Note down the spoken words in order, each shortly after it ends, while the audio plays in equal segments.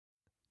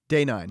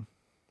Day 9,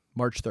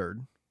 March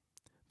 3rd.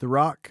 The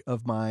rock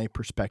of my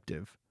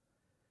perspective.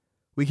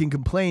 We can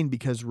complain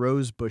because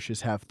rose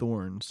bushes have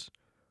thorns,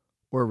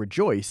 or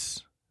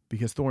rejoice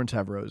because thorns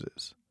have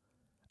roses.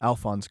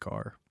 Alphonse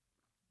Karr.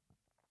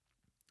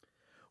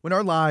 When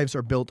our lives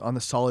are built on the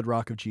solid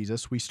rock of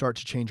Jesus, we start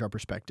to change our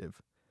perspective.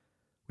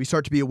 We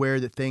start to be aware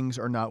that things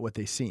are not what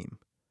they seem.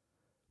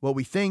 What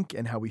we think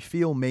and how we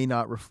feel may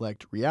not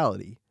reflect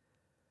reality.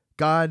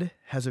 God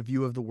has a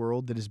view of the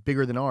world that is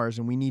bigger than ours,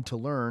 and we need to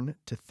learn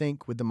to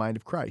think with the mind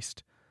of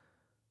Christ.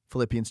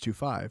 Philippians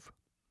 2:5.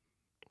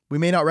 We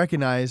may not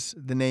recognize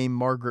the name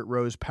Margaret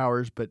Rose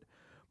Powers, but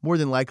more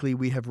than likely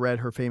we have read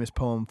her famous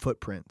poem,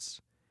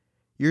 Footprints.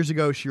 Years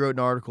ago, she wrote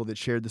an article that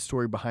shared the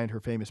story behind her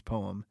famous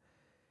poem.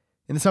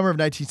 In the summer of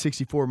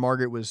 1964,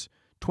 Margaret was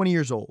 20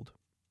 years old.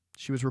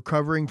 She was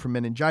recovering from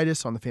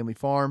meningitis on the family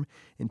farm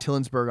in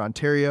Tillensburg,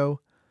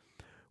 Ontario.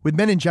 With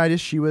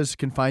meningitis, she was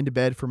confined to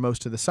bed for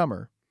most of the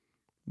summer.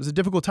 It was a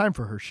difficult time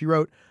for her. She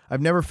wrote, "I've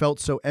never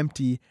felt so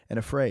empty and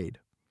afraid."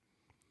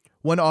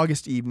 One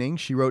August evening,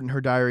 she wrote in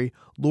her diary,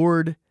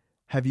 "Lord,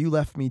 have you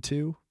left me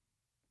too?"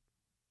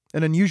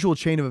 An unusual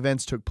chain of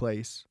events took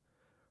place.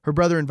 Her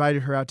brother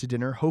invited her out to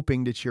dinner,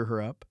 hoping to cheer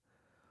her up.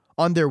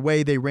 On their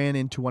way, they ran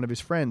into one of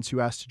his friends who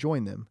asked to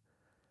join them.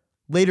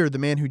 Later, the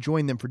man who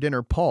joined them for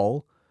dinner,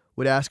 Paul,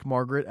 would ask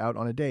Margaret out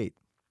on a date.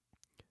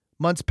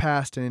 Months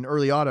passed, and in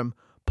early autumn,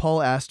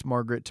 Paul asked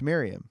Margaret to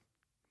marry him.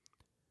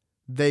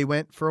 They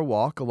went for a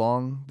walk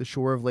along the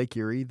shore of Lake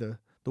Erie. The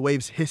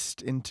waves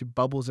hissed into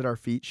bubbles at our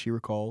feet, she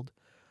recalled.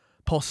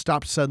 Paul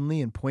stopped suddenly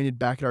and pointed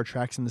back at our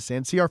tracks in the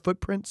sand. "See our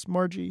footprints,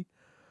 Margie?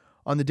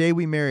 On the day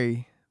we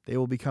marry, they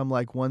will become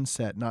like one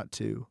set, not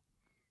two."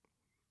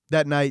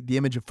 That night, the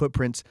image of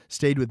footprints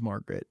stayed with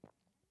Margaret.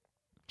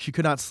 She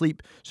could not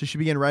sleep, so she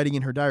began writing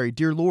in her diary,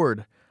 "Dear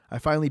Lord, I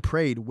finally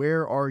prayed,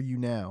 where are you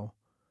now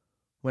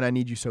when I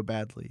need you so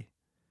badly?"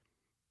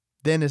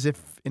 Then, as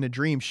if in a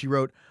dream, she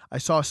wrote, "I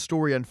saw a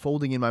story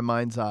unfolding in my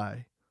mind's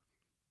eye.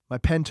 My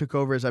pen took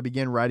over as I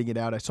began writing it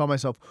out. I saw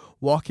myself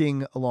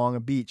walking along a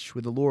beach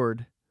with the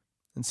Lord,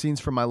 and scenes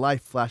from my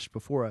life flashed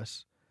before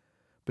us.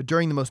 But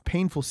during the most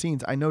painful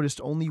scenes, I noticed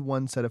only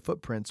one set of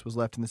footprints was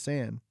left in the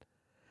sand.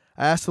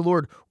 I asked the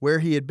Lord where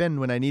he had been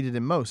when I needed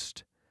him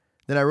most.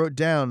 Then I wrote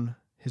down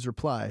his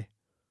reply.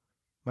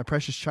 My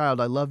precious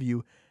child, I love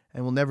you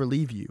and will never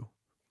leave you.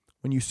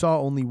 When you saw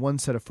only one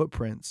set of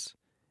footprints,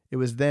 it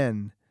was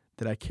then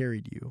that I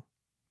carried you."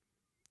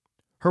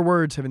 Her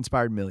words have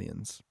inspired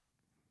millions.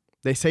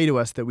 They say to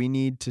us that we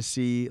need to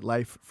see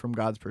life from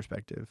God's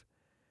perspective.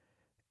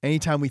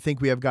 Anytime we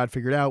think we have God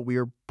figured out, we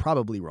are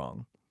probably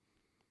wrong.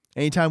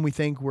 Anytime we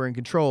think we're in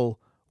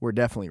control, we're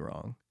definitely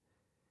wrong.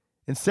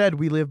 Instead,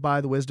 we live by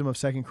the wisdom of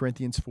 2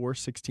 Corinthians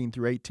 4:16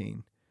 through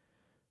 18.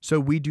 So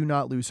we do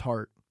not lose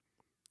heart.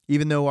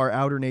 Even though our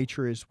outer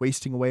nature is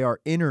wasting away, our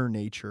inner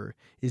nature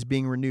is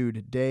being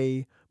renewed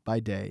day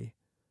by day.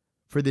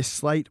 For this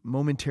slight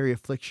momentary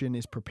affliction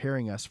is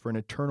preparing us for an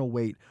eternal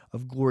weight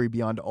of glory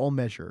beyond all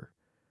measure,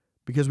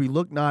 because we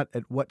look not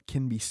at what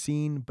can be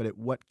seen, but at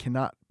what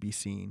cannot be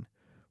seen.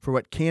 For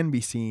what can be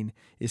seen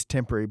is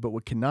temporary, but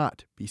what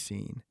cannot be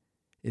seen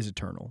is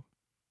eternal.